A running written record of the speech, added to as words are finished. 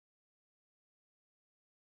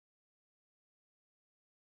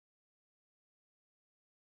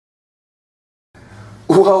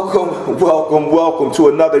Welcome to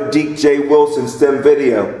another DJ Wilson STEM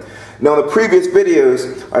video. Now in the previous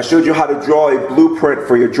videos, I showed you how to draw a blueprint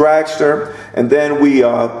for your dragster, and then we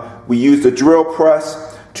used a drill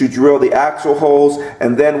press to drill the axle holes,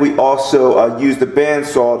 and then we also used the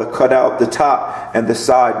bandsaw to cut out the top and the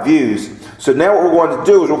side views. So now what we're going to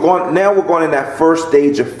do is we're going in that first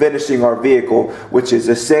stage of finishing our vehicle, which is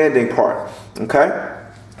the sanding part. Okay?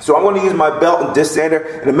 So I'm going to use my belt and disc sander.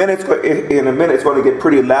 In a minute it's going to get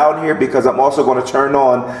pretty loud here because I'm also going to turn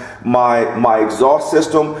on my exhaust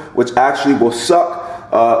system, which actually will suck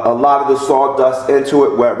a lot of the sawdust into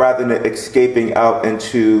it rather than escaping out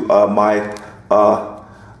into my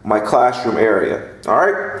classroom area. All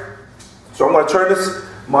right. So I'm going to turn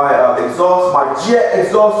my jet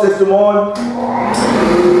exhaust system on.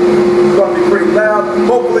 It's going to be pretty loud.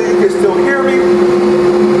 Hopefully you can still hear me.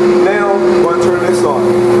 Now I'm going to turn this on.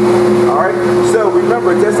 Alright, so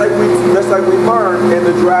remember, just like we learned in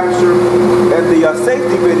the dragster and the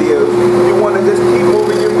safety videos, you want to just keep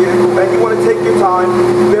moving your vehicle and you want to take your time.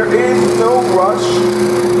 There is no rush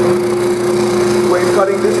when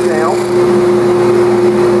cutting this down.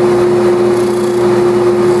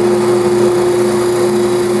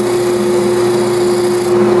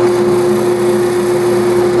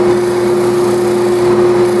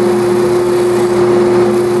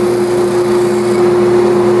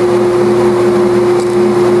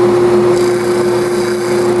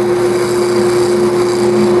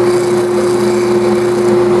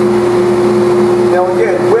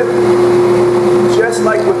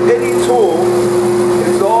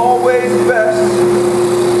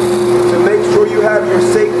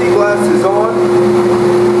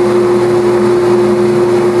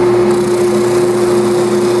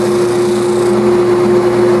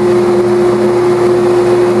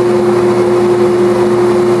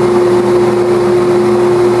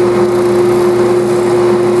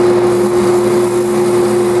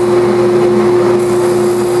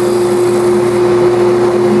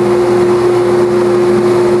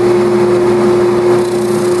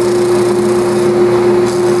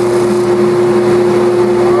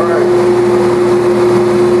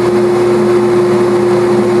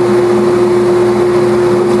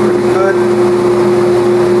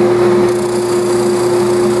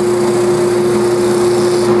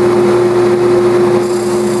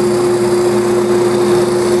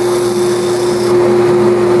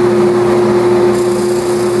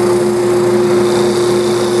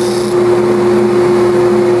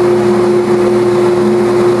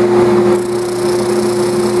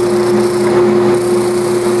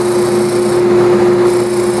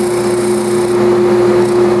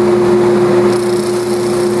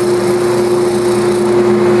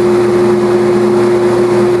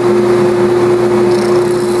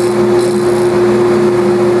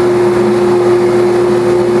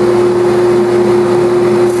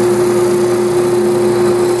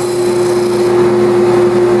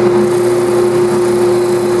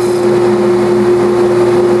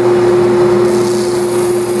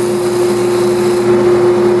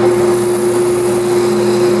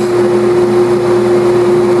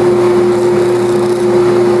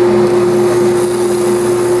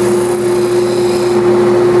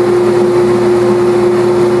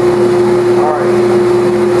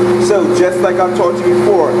 Like I've taught you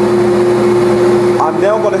before, I'm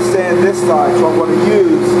now going to sand this side, so I'm going to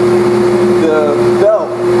use the belt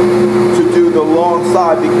to do the long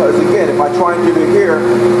side, because again, if I try and do it here,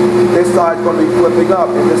 this side's going to be flipping up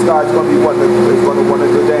and this side's going to be going to want to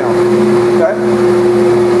go down. Okay?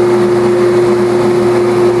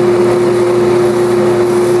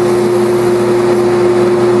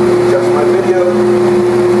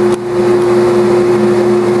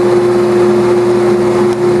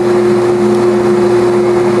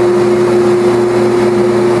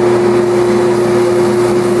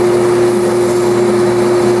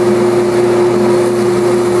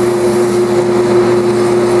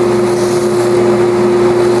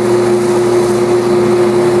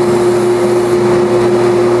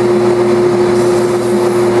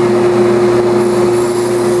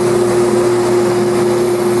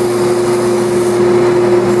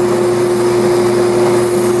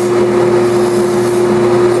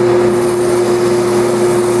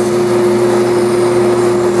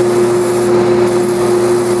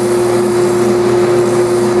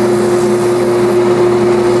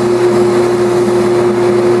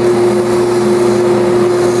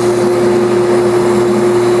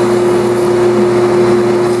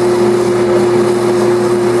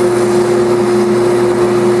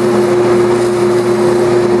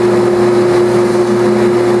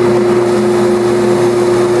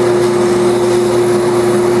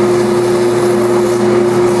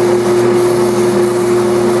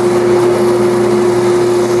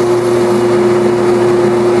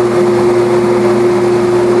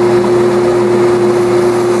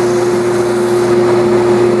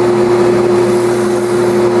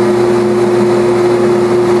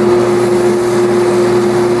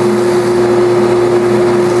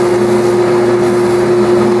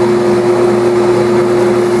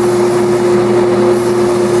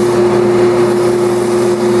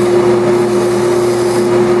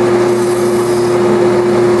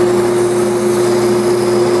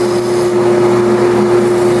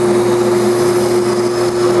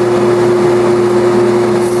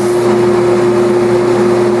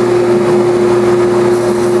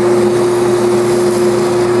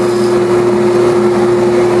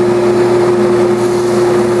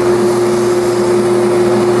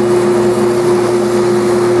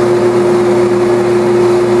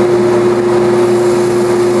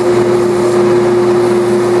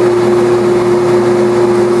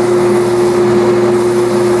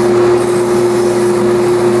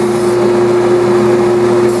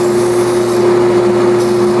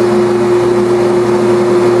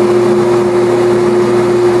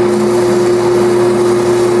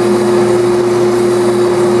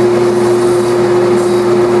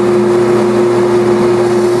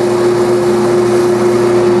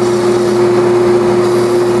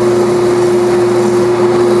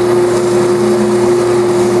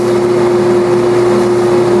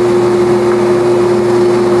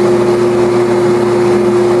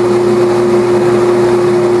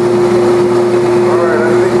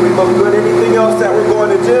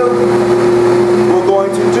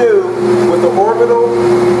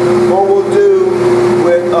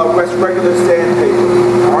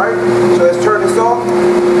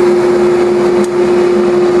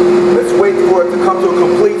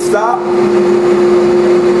 stopped.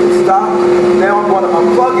 It stopped. Now I'm going to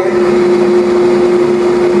unplug it.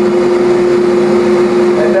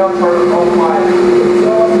 And now turn on my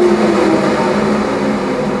exhaust.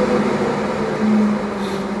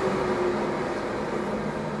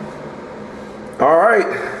 All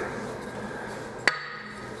right.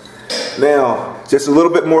 Now, just a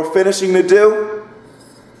little bit more finishing to do.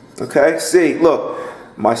 Okay, see, look,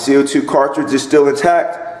 my CO2 cartridge is still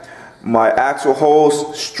intact. My axle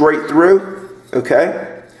holes straight through.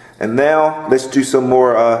 Okay, and now let's do some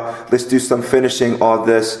more. Let's do some finishing on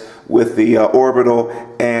this with the orbital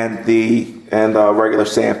and the regular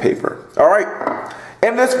sandpaper. All right.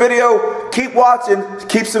 In this video, keep watching,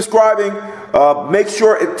 keep subscribing. Make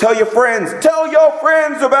sure, tell your friends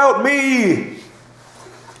about me.